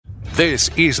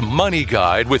This is Money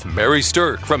Guide with Mary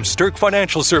Stirk from Stirk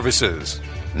Financial Services.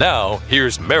 Now,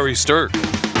 here's Mary Stirk.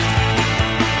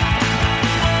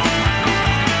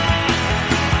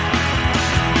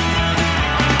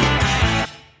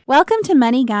 Welcome to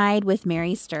Money Guide with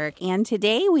Mary Stirk, and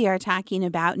today we are talking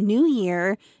about New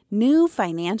Year, new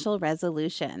financial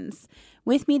resolutions.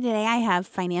 With me today, I have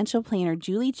financial planner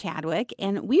Julie Chadwick,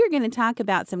 and we are going to talk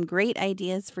about some great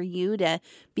ideas for you to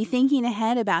be thinking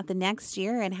ahead about the next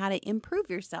year and how to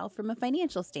improve yourself from a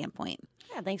financial standpoint.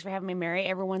 Yeah, thanks for having me, Mary.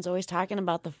 Everyone's always talking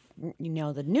about the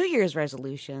New Year's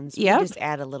resolutions. Yep. We just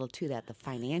add a little to that, the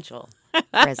financial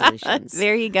resolutions.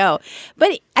 There you go.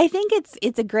 But I think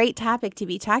it's a great topic to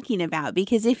be talking about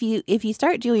because if you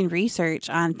start doing research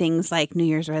on things like New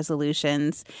Year's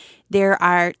resolutions, there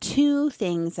are two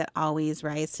things that always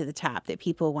rise to the top that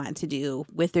people want to do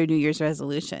with their New Year's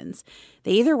resolutions.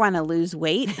 They either want to lose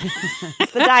weight,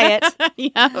 It's the diet.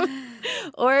 yeah,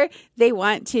 or they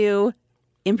want to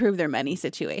improve their money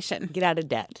situation. Get out of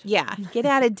debt. Yeah, get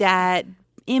out of debt,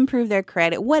 improve their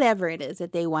credit, whatever it is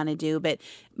that they want to do. But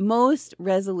most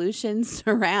resolutions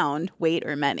surround weight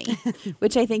or money,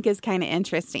 which I think is kind of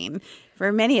interesting.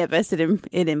 For many of us, it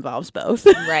involves both.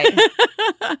 Right.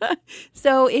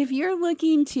 So if you're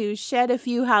looking to shed a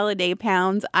few holiday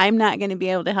pounds, I'm not going to be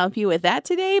able to help you with that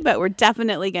today, but we're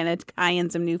definitely going to tie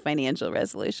in some new financial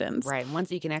resolutions. Right.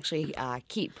 Ones you can actually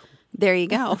keep. There you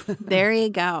go. There you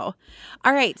go.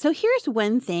 All right. So here's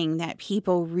one thing that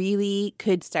people really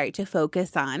could start to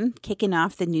focus on kicking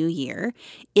off the new year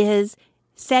is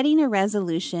setting a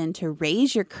resolution to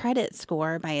raise your credit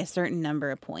score by a certain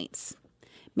number of points.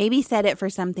 Maybe set it for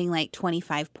something like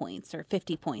 25 points or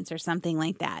 50 points or something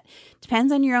like that.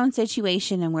 Depends on your own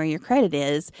situation and where your credit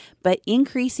is, but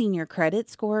increasing your credit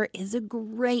score is a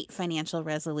great financial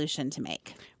resolution to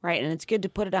make. Right. And it's good to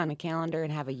put it on a calendar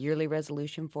and have a yearly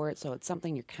resolution for it. So it's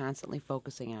something you're constantly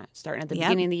focusing on. Starting at the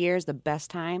beginning of the year is the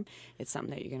best time. It's something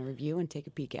that you're going to review and take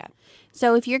a peek at.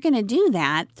 So if you're going to do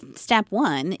that, step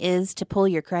one is to pull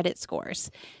your credit scores.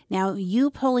 Now,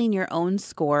 you pulling your own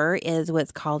score is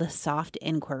what's called a soft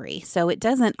inquiry. So it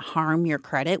doesn't harm your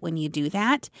credit when you do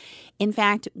that. In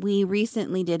fact, we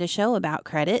recently did a show about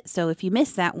credit. So if you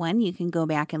missed that one, you can go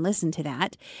back and listen to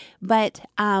that. But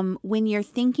when you're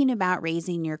thinking about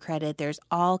raising your credit, there's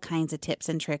all kinds of tips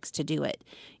and tricks to do it.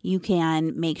 You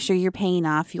can make sure you're paying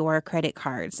off your credit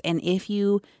cards. And if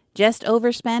you just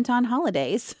overspent on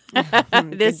holidays,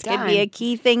 this could be a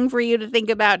key thing for you to think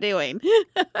about doing.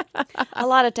 A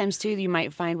lot of times, too, you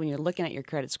might find when you're looking at your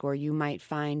credit score, you might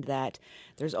find that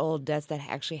there's old debts that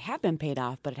actually have been paid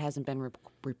off, but it hasn't been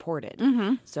reported.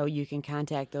 Mm-hmm. So you can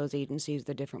contact those agencies,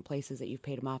 the different places that you've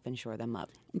paid them off, and shore them up.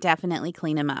 Definitely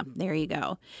clean them up. There you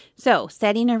go. So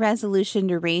setting a resolution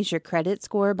to raise your credit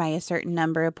score by a certain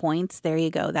number of points, there you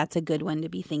go. That's a good one to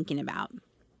be thinking about.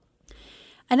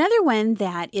 Another one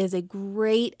that is a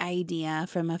great idea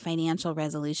from a financial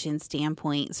resolution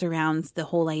standpoint surrounds the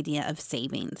whole idea of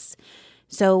savings.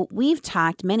 So we've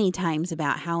talked many times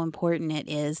about how important it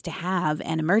is to have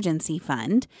an emergency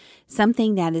fund,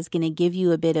 something that is going to give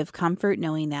you a bit of comfort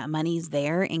knowing that money's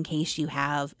there in case you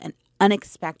have an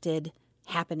unexpected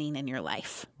happening in your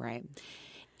life. Right.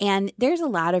 And there's a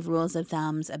lot of rules of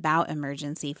thumbs about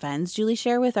emergency funds. Julie,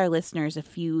 share with our listeners a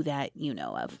few that you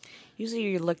know of. Usually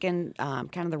you're looking,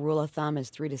 kind of the rule of thumb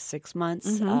is 3 to 6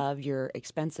 months of your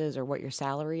expenses or what your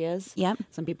salary is. Yep.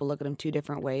 Some people look at them two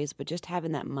different ways, but just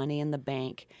having that money in the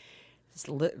bank, it's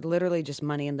literally just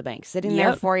money in the bank sitting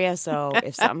there for you. So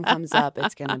if something comes up,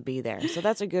 it's going to be there. So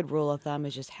that's a good rule of thumb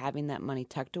is just having that money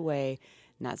tucked away,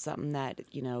 not something that,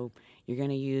 you're going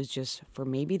to use just for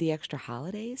maybe the extra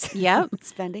holidays. Yep.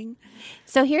 Spending.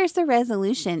 So here's the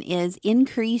resolution is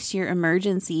increase your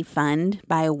emergency fund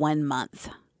by 1 month.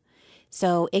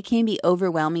 So it can be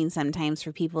overwhelming sometimes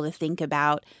for people to think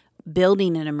about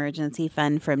building an emergency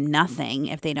fund from nothing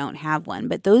if they don't have one.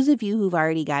 But those of you who've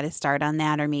already got to start on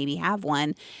that or maybe have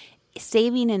one,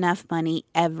 saving enough money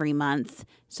every month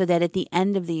so that at the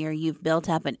end of the year you've built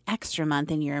up an extra month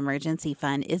in your emergency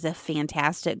fund is a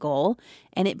fantastic goal.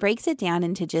 And it breaks it down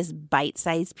into just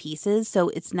bite-sized pieces so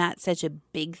it's not such a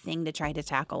big thing to try to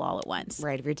tackle all at once.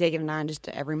 Right. If you're taking it on just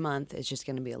every month, it's just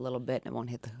going to be a little bit and it won't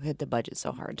hit the budget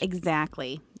so hard.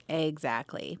 Exactly.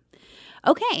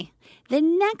 Okay. The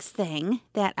next thing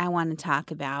that I want to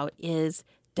talk about is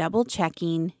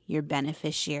double-checking your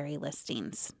beneficiary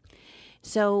listings.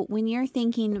 So when you're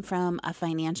thinking from a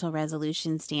financial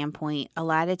resolution standpoint, a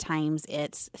lot of times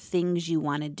it's things you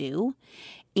want to do.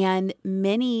 And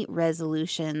many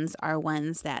resolutions are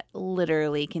ones that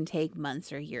literally can take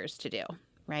months or years to do.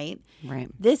 right? Right.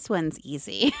 This one's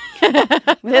easy.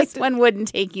 One wouldn't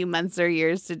take you months or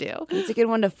years to do. It's a good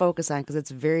one to focus on because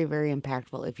it's very, very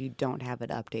impactful if you don't have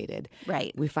it updated.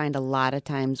 Right. We find a lot of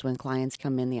times when clients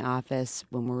come in the office,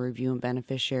 when we're reviewing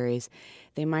beneficiaries,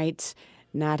 they might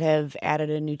not have added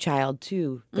a new child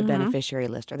to the beneficiary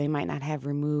list, or they might not have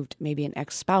removed maybe an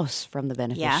ex-spouse from the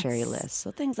beneficiary list.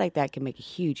 So things like that can make a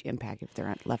huge impact if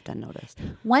they're left unnoticed.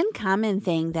 One common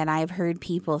thing that I've heard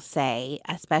people say,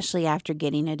 especially after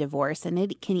getting a divorce, and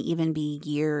it can even be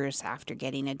years after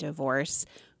getting a divorce,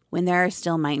 when there are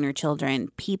still minor children,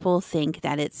 people think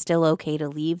that it's still okay to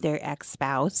leave their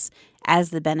ex-spouse as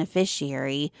the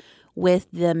beneficiary with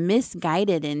the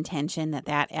misguided intention that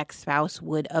that ex-spouse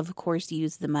would, of course,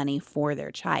 use the money for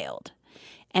their child.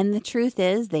 And the truth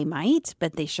is they might,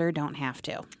 but they sure don't have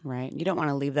to. Right. You don't want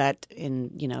to leave that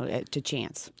to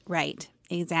chance. Right.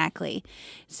 Exactly.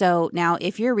 So now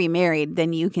if you're remarried,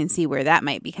 then you can see where that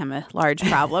might become a large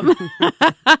problem.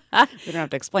 We don't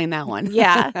have to explain that one.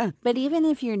 Yeah. But even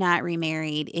if you're not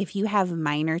remarried, if you have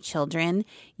minor children,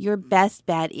 your best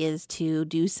bet is to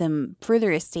do some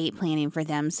further estate planning for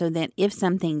them so that if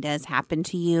something does happen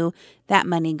to you, that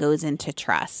money goes into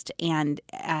trust and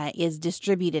is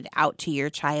distributed out to your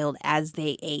child as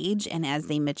they age and as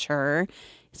they mature,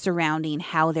 surrounding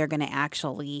how they're going to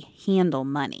actually handle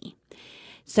money.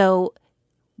 So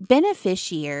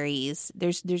beneficiaries,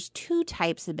 there's two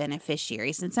types of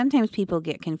beneficiaries, and sometimes people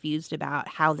get confused about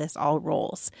how this all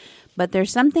rolls. But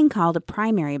there's something called a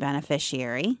primary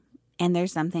beneficiary, and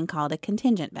there's something called a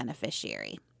contingent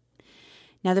beneficiary.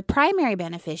 Now, the primary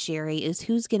beneficiary is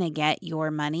who's going to get your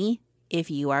money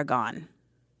if you are gone.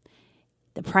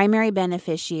 The primary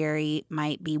beneficiary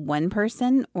might be one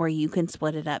person, or you can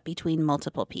split it up between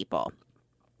multiple people.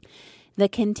 The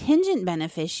contingent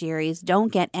beneficiaries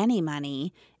don't get any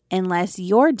money unless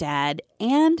you're dead,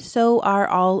 and so are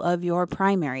all of your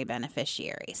primary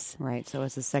beneficiaries. Right, so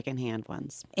it's the secondhand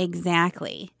ones.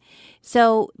 Exactly.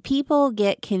 So people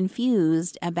get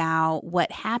confused about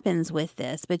what happens with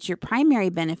this, but your primary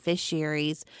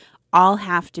beneficiaries all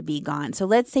have to be gone. So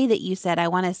let's say that you said, I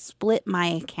want to split my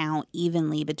account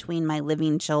evenly between my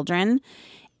living children.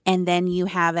 And then you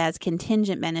have as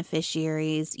contingent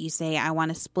beneficiaries, you say, I want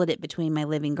to split it between my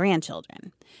living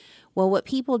grandchildren. Well, what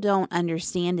people don't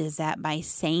understand is that by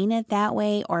saying it that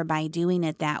way or by doing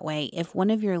it that way, if one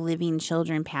of your living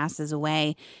children passes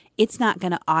away, it's not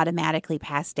going to automatically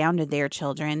pass down to their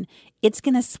children. It's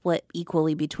going to split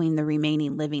equally between the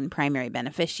remaining living primary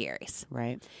beneficiaries.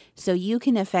 Right. So you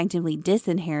can effectively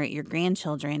disinherit your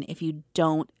grandchildren if you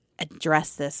don't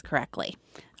address this correctly.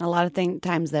 A lot of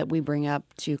times that we bring up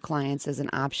to clients as an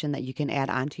option that you can add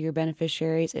onto your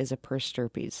beneficiaries is a per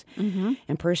stirpes.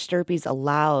 And per stirpes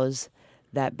allows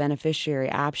that beneficiary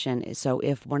option. So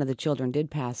if one of the children did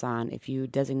pass on, if you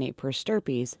designate per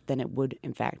stirpes, then it would,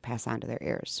 in fact, pass on to their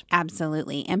heirs.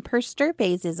 Absolutely. And per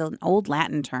stirpes is an old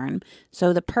Latin term.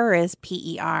 So the per is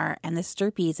P-E-R and the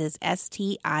stirpes is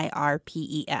S-T-I-R-P-E-S.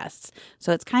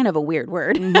 So it's kind of a weird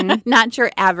word. Not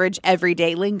your average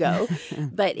everyday lingo,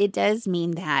 but it does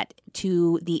mean that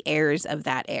to the heirs of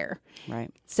that heir.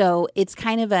 Right. So it's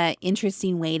kind of an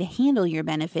interesting way to handle your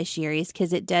beneficiaries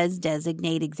because it does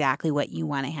designate exactly what you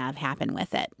want to have happen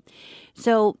with it.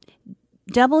 So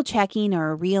double checking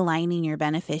or realigning your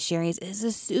beneficiaries is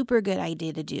a super good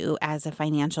idea to do as a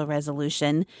financial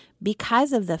resolution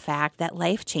because of the fact that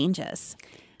life changes.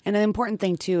 And an important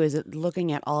thing, too, is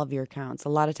looking at all of your accounts. A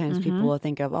lot of times people will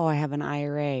think of, I have an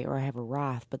IRA or I have a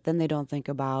Roth, but then they don't think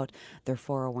about their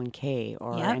 401k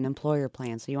or an employer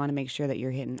plan. So you want to make sure that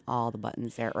you're hitting all the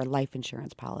buttons there, or life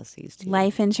insurance policies, too.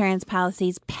 Life insurance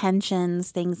policies, pensions,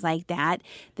 things like that.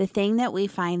 The thing that we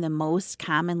find the most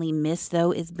commonly missed,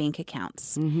 though, is bank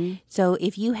accounts. So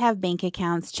if you have bank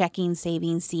accounts, checking,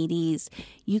 savings, CDs,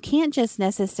 you can't just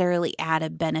necessarily add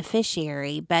a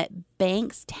beneficiary, but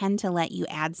banks tend to let you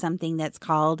add something that's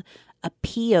called a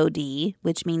POD,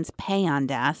 which means pay on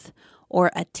death,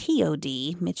 or a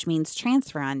TOD, which means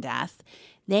transfer on death.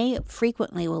 They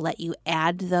frequently will let you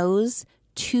add those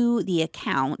to the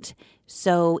account,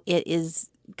 so it is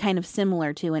kind of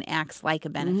similar to and acts like a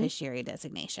beneficiary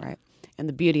designation. Right. And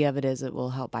the beauty of it is it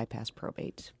will help bypass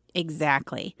probate.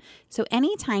 Exactly. So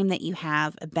anytime that you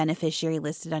have a beneficiary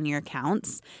listed on your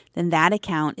accounts, then that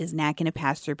account is not going to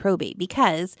pass through probate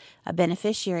because a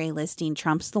beneficiary listing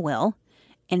trumps the will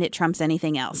and it trumps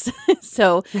anything else.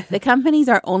 So the companies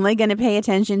are only going to pay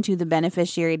attention to the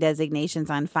beneficiary designations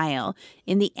on file.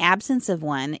 In the absence of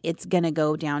one, it's going to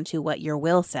go down to what your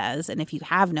will says. And if you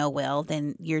have no will,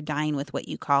 then you're dying with what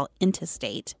you call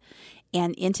intestate.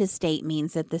 And intestate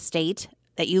means that the state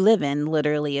that you live in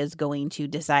literally is going to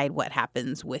decide what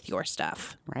happens with your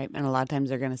stuff. Right. And a lot of times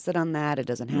they're going to sit on that. It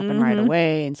doesn't happen right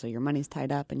away. And so your money's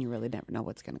tied up and you really never know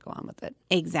what's going to go on with it.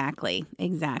 Exactly.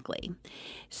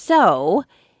 So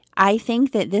I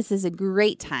think that this is a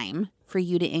great time for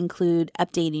you to include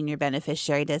updating your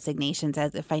beneficiary designations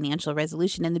as a financial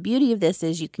resolution. And the beauty of this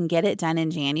is you can get it done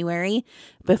in January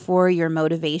before your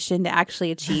motivation to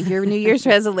actually achieve your New Year's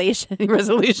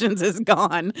resolutions is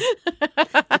gone.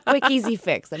 A quick, easy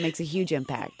fix that makes a huge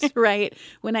impact. Right.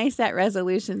 When I set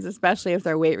resolutions, especially if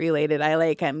they're weight related,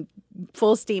 I'm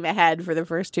full steam ahead for the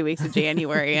first 2 weeks of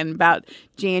January. And about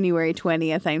January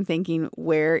 20th, I'm thinking,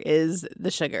 where is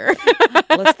the sugar?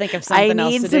 Let's think of something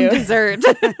else to do. I need some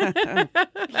dessert.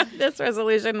 This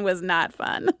resolution was not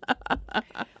fun.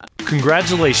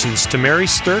 Congratulations to Mary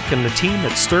Stirk and the team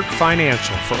at Stirk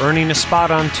Financial for earning a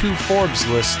spot on 2 Forbes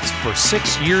lists for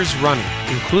 6 years running,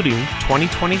 including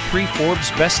 2023 Forbes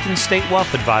Best in State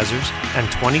Wealth Advisors and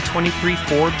 2023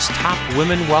 Forbes Top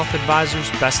Women Wealth Advisors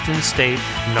Best in State,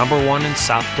 #1 in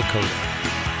South Dakota.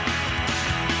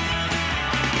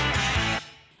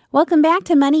 Welcome back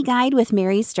to Money Guide with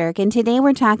Mary Stirk, and today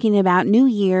we're talking about New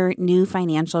Year, new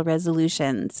financial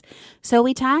resolutions. So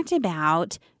we talked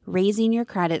about raising your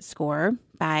credit score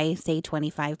by, say,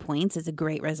 25 points is a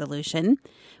great resolution.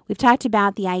 We've talked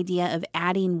about the idea of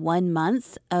adding 1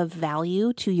 month of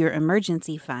value to your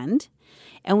emergency fund,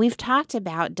 and we've talked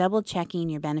about double-checking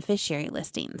your beneficiary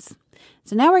listings.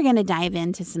 So now we're going to dive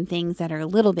into some things that are a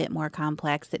little bit more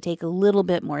complex, that take a little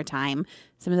bit more time,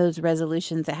 some of those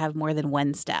resolutions that have more than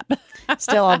one step.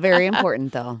 Still all very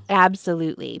important, though.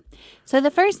 Absolutely. So the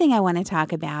first thing I want to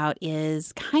talk about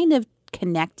is kind of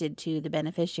connected to the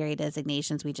beneficiary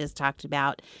designations we just talked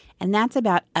about, and that's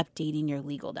about updating your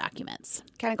legal documents.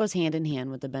 Kind of goes hand in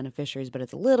hand with the beneficiaries, but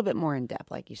it's a little bit more in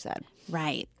depth, like you said.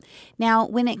 Right. Now,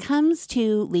 when it comes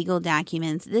to legal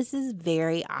documents, this is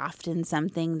very often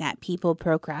something that people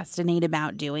procrastinate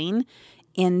about doing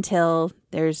until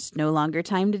there's no longer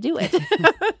time to do it.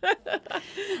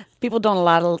 People don't a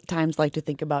lot of times like to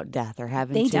think about death or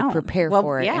having to prepare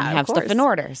for it and have stuff in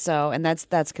order. So, and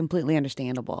that's completely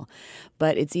understandable.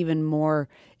 But it's even more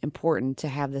important to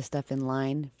have this stuff in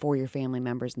line for your family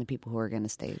members and the people who are going to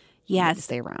stay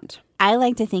around. I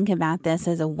like to think about this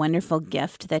as a wonderful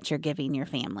gift that you're giving your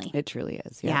family. It truly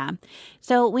is. Yeah.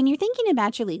 So when you're thinking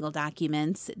about your legal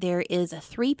documents, there is a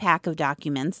 3-pack of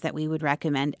documents that we would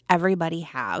recommend everybody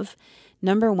have.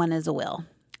 Number 1 is a will.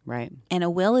 Right. And a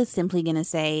will is simply going to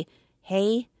say,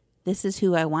 hey, this is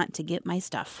who I want to get my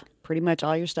stuff. Pretty much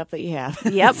all your stuff that you have.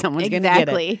 Yep, Someone's going to get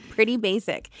it. Pretty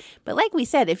basic. But like we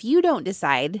said, if you don't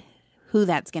decide who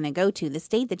that's going to go to, the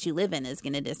state that you live in is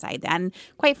going to decide that. And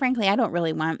quite frankly, I don't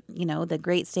really want, the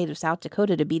great state of South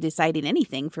Dakota to be deciding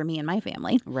anything for me and my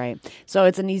family. Right. So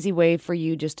it's an easy way for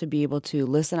you just to be able to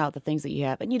listen out the things that you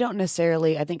have. And you don't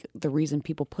necessarily, I think the reason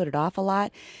people put it off a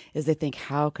lot is they think,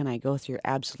 how can I go through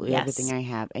absolutely everything I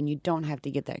have? And you don't have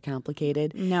to get that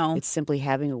complicated. No. It's simply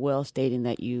having a will stating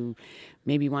that you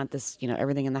maybe want this,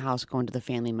 everything in the house going to the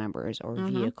family members or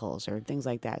vehicles or things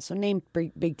like that. So name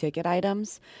big ticket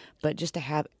items, but just to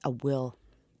have a will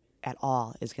at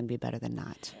all is going to be better than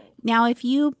not. Now, if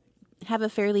you have a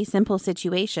fairly simple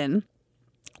situation,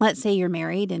 let's say you're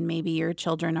married and maybe your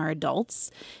children are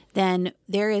adults, then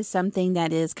there is something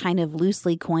that is kind of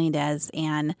loosely coined as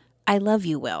an I love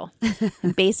you will.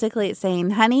 Basically, it's saying,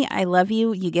 honey, I love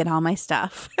you. You get all my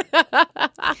stuff.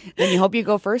 Then you hope you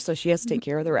go first, so she has to take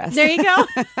care of the rest. There you go.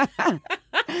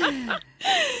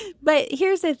 But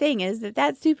here's the thing is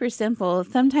that's super simple.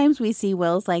 Sometimes we see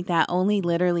wills like that only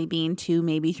literally being 2,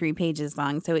 maybe 3 pages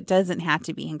long, so it doesn't have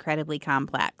to be incredibly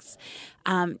complex.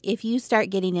 If you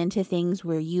start getting into things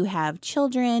where you have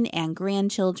children and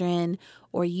grandchildren,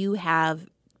 or you have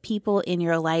people in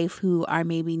your life who are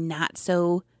maybe not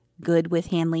so good with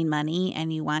handling money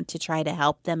and you want to try to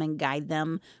help them and guide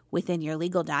them within your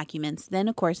legal documents, then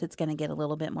of course it's going to get a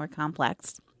little bit more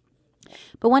complex.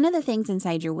 But one of the things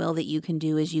inside your will that you can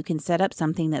do is you can set up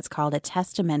something that's called a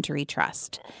testamentary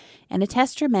trust. And a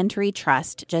testamentary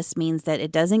trust just means that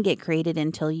it doesn't get created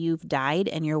until you've died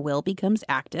and your will becomes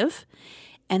active,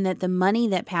 and that the money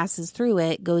that passes through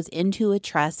it goes into a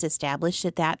trust established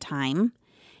at that time,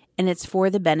 and it's for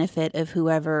the benefit of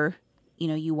whoever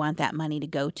you want that money to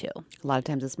go to. A lot of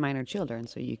times it's minor children,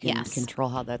 so you can control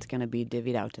how that's going to be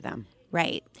divvied out to them.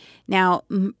 Right. Now,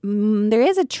 there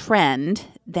is a trend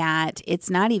that it's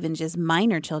not even just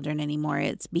minor children anymore.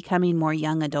 It's becoming more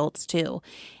young adults too.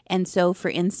 And so,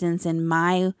 for instance, in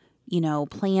my,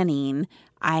 planning,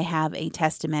 I have a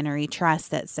testamentary trust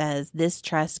that says this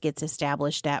trust gets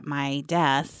established at my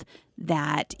death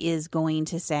that is going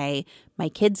to say my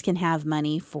kids can have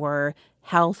money for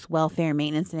health, welfare,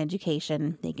 maintenance, and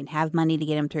education. They can have money to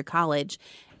get them through college.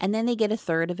 And then they get a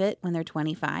third of it when they're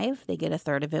 25. They get a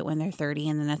third of it when they're 30,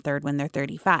 and then a third when they're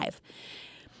 35.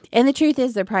 And the truth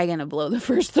is they're probably going to blow the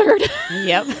first third.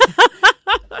 Yep.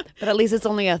 But at least it's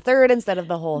only a third instead of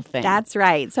the whole thing. That's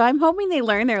right. So I'm hoping they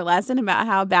learn their lesson about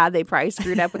how bad they probably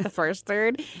screwed up with the first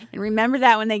third. And remember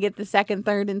that when they get the second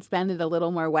third and spend it a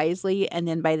little more wisely. And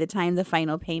then by the time the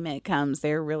final payment comes,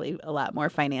 they're really a lot more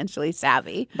financially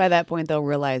savvy. By that point, they'll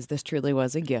realize this truly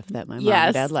was a gift that my mom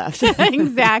and dad left.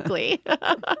 Exactly.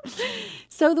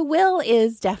 So the will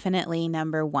is definitely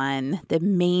number one, the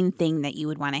main thing that you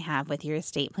would want to have with your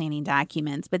estate planning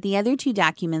documents. But the other two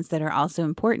documents that are also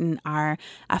important are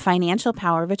a financial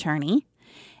power of attorney,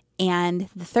 and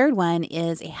the third one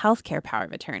is a healthcare power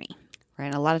of attorney. Right.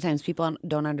 And a lot of times people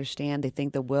don't understand. They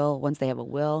think the will, once they have a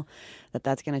will,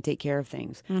 that's going to take care of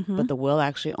things. Mm-hmm. But the will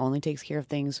actually only takes care of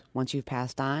things once you've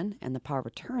passed on. And the power of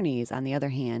attorneys, on the other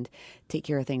hand, take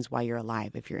care of things while you're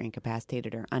alive if you're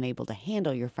incapacitated or unable to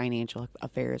handle your financial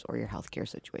affairs or your healthcare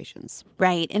situations.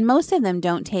 Right. And most of them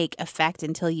don't take effect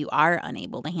until you are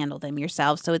unable to handle them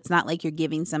yourself. So it's not like you're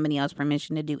giving somebody else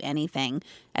permission to do anything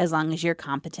as long as you're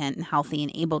competent and healthy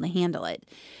and able to handle it.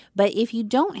 But if you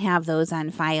don't have those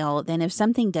on file, then if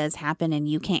something does happen and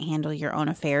you can't handle your own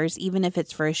affairs, even if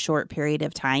it's for a short period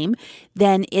of time,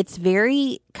 then it's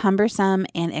very cumbersome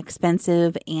and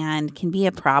expensive and can be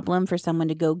a problem for someone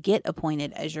to go get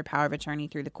appointed as your power of attorney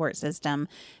through the court system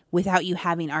without you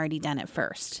having already done it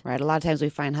first. Right. A lot of times we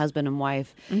find husband and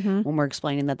wife, when we're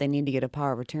explaining that they need to get a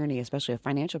power of attorney, especially a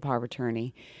financial power of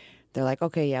attorney, they're like,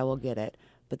 okay, yeah, we'll get it.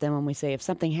 But then when we say if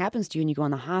something happens to you and you go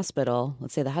in the hospital,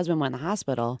 let's say the husband went in the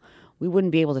hospital, we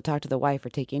wouldn't be able to talk to the wife or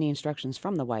take any instructions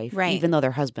from the wife, right, even though they're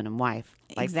husband and wife,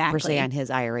 like exactly, per se on his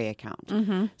IRA account.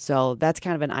 Mm-hmm. So that's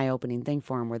kind of an eye-opening thing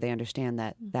for them where they understand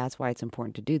that that's why it's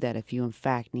important to do that if you, in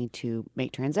fact, need to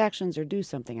make transactions or do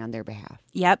something on their behalf.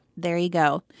 Yep, there you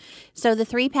go. So the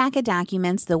 3-pack of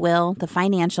documents, the will, the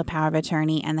financial power of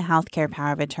attorney, and the healthcare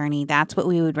power of attorney, that's what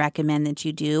we would recommend that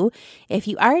you do. If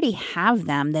you already have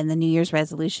them, then the New Year's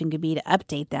resolution could be to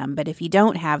update them. But if you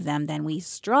don't have them, then we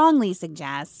strongly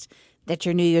suggest that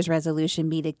your New Year's resolution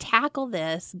be to tackle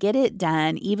this, get it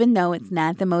done, even though it's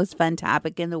not the most fun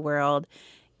topic in the world.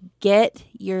 Get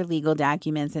your legal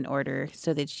documents in order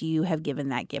so that you have given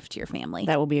that gift to your family.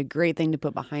 That will be a great thing to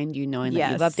put behind you, knowing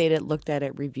that you've updated, looked at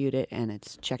it, reviewed it, and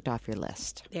it's checked off your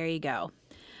list. There you go.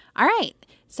 All right.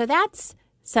 So that's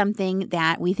something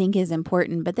that we think is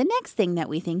important. But the next thing that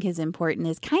we think is important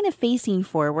is kind of facing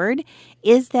forward,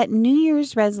 is that New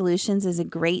Year's resolutions is a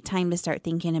great time to start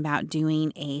thinking about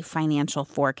doing a financial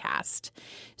forecast.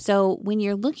 So when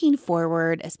you're looking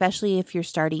forward, especially if you're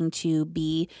starting to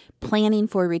be planning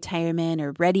for retirement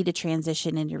or ready to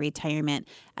transition into retirement,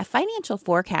 a financial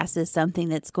forecast is something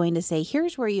that's going to say,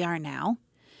 here's where you are now.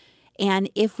 And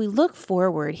if we look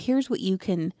forward, here's what you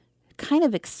can kind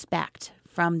of expect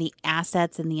from the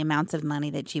assets and the amounts of money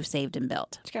that you've saved and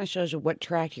built. It kind of shows you what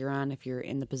track you're on if you're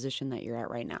in the position that you're at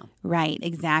right now. Right,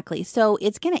 exactly. So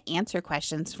it's going to answer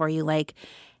questions for you like,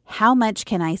 how much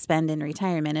can I spend in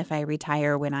retirement if I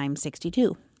retire when I'm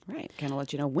 62? Right. Kind of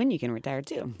let you know when you can retire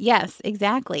too. Yes,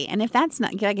 exactly. And if that's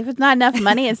not, like, if it's not enough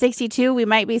money at 62, we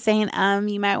might be saying,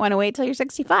 you might want to wait till you're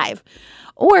 65.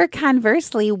 Or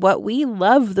conversely, what we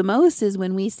love the most is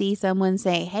when we see someone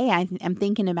say, hey, I'm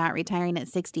thinking about retiring at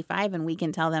 65, and we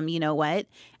can tell them, you know what?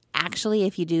 Actually,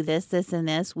 if you do this, this, and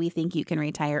this, we think you can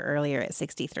retire earlier at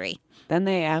 63. Then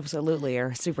they absolutely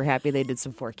are super happy they did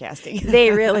some forecasting.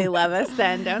 They really love us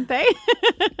then, don't they?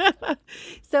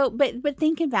 So, but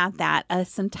think about that.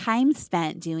 Some time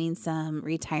spent doing some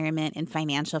retirement and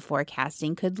financial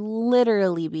forecasting could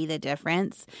literally be the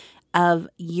difference of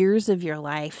years of your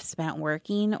life spent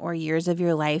working or years of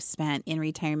your life spent in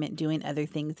retirement doing other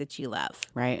things that you love.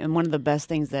 Right. And one of the best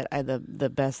things that the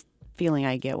best feeling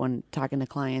I get when talking to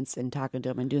clients and talking to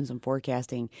them and doing some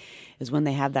forecasting is when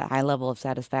they have that high level of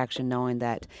satisfaction knowing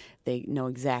that they know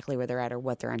exactly where they're at or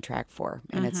what they're on track for,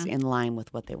 and it's in line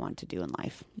with what they want to do in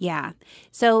life. Yeah.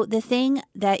 So the thing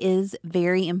that is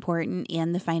very important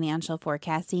in the financial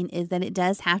forecasting is that it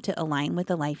does have to align with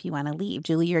the life you want to lead.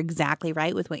 Julie, you're exactly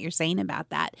right with what you're saying about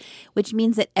that, which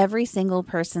means that every single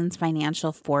person's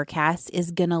financial forecast is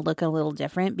going to look a little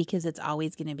different because it's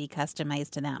always going to be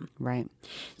customized to them. Right.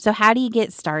 So how do you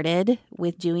get started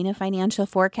with doing a financial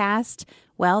forecast?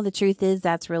 Well, the truth is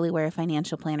that's really where a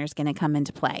financial planner is going to come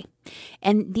into play.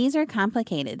 And these are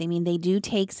complicated. I mean, they do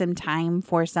take some time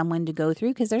for someone to go through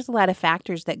because there's a lot of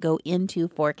factors that go into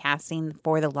forecasting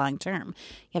for the long term.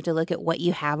 You have to look at what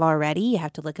you have already. You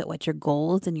have to look at what your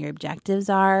goals and your objectives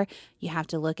are. You have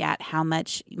to look at how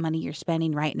much money you're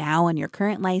spending right now on your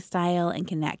current lifestyle and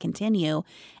can that continue.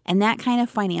 And that kind of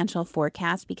financial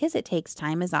forecast, because it takes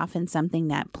time, is often something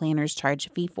that planners charge a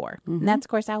fee for. And that's, of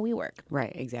course, how we work.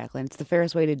 Right, exactly. And it's the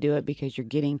fairest way to do it because you're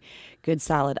getting good,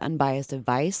 solid, unbiased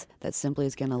advice that simply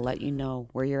is going to let you know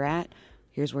where you're at.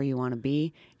 Here's where you want to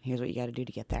be. Here's what you got to do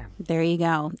to get there. There you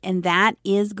go. And that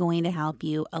is going to help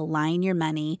you align your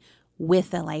money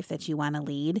with the life that you want to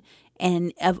lead.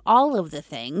 And of all of the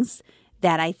things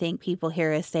that I think people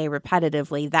hear us say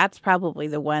repetitively, that's probably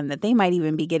the one that they might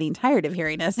even be getting tired of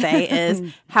hearing us say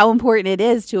is how important it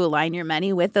is to align your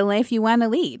money with the life you want to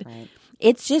lead. Right.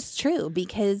 It's just true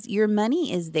because your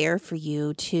money is there for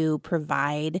you to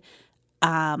provide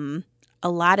a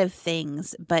lot of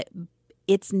things, but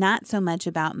it's not so much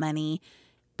about money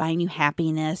buying you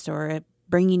happiness or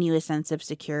bringing you a sense of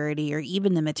security or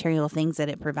even the material things that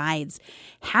it provides.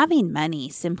 Having money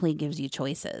simply gives you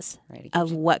choices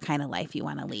of what kind of life you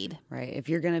want to lead. Right. If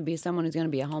you're going to be someone who's going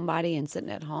to be a homebody and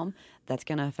sitting at home, that's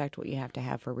going to affect what you have to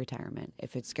have for retirement.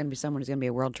 If it's going to be someone who's going to be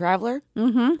a world traveler,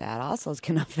 that also is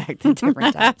going to affect the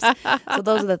different types. So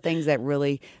those are the things that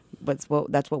really, that's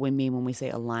what we mean when we say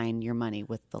align your money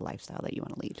with the lifestyle that you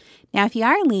want to lead. Now, if you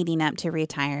are leading up to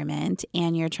retirement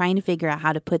and you're trying to figure out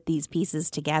how to put these pieces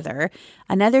together,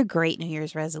 another great New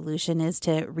Year's resolution is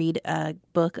to read a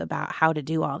book about how to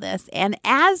do all this. And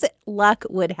as luck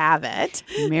would have it,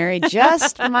 Mary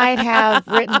just might have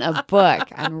written a book.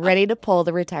 I'm ready to pull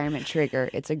the retirement trigger.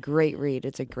 It's a great read.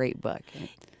 It's a great book.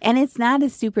 And it's not a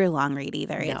super long read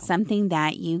either. No. It's something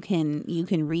that you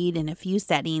can read in a few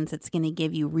settings. It's going to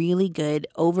give you really good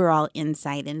overall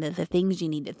insight into the things you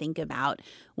need to think about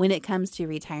when it comes to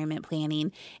retirement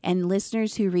planning. And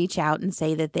listeners who reach out and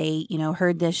say that they,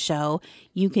 heard this show,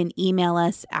 you can email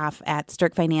us at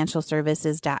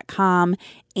StirkFinancialServices.com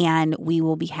and we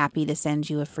will be happy to send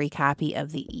you a free copy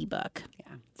of the ebook.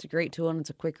 It's a great tool and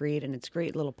it's a quick read and it's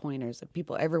great little pointers.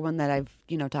 Everyone that I've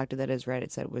talked to that has read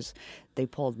it said they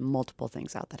pulled multiple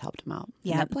things out that helped them out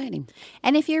in that planning.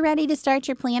 And if you're ready to start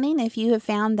your planning, if you have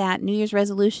found that New Year's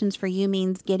resolutions for you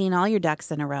means getting all your ducks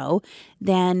in a row,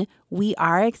 then we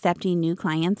are accepting new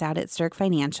clients out at Stirk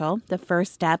Financial. The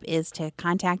first step is to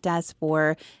contact us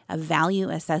for a value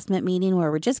assessment meeting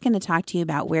where we're just going to talk to you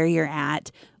about where you're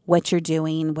at, what you're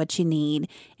doing, what you need,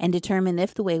 and determine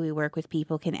if the way we work with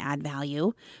people can add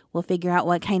value. We'll figure out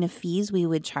what kind of fees we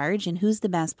would charge and who's the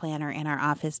best planner in our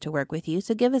office to work with you.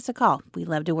 So give us a call. We'd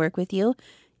love to work with you.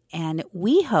 And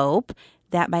we hope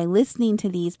that by listening to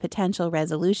these potential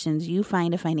resolutions, you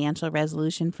find a financial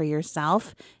resolution for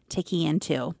yourself to key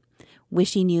into.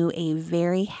 Wishing you a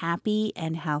very happy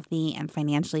and healthy and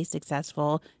financially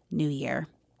successful new year.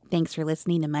 Thanks for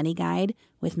listening to Money Guide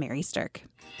with Mary Stirk.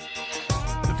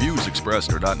 The views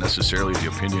expressed are not necessarily the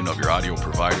opinion of your audio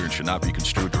provider and should not be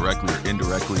construed directly or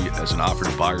indirectly as an offer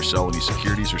to buy or sell any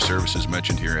securities or services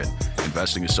mentioned herein.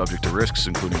 Investing is subject to risks,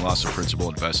 including loss of principal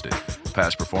invested.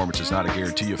 Past performance is not a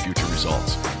guarantee of future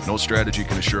results. No strategy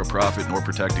can assure a profit nor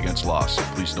protect against loss.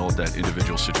 Please note that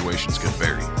individual situations can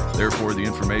vary. Therefore, the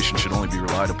information should only be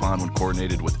relied upon when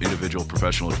coordinated with individual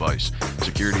professional advice.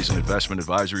 Securities and investment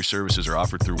advisory services are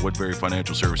offered through Woodbury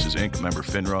Financial Services, Inc., member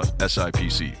FINRA,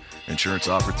 SIPC. Insurance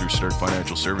offered through Stirk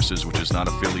Financial Services, which is not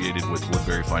affiliated with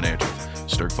Woodbury Financial.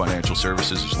 Stirk Financial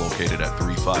Services is located at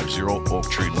 350 Oak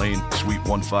Tree Lane, Suite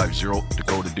 150,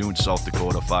 Dakota Dunes, South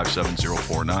Dakota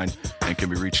 57049, and can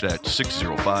be reached at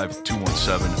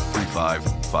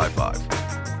 605-217-3555.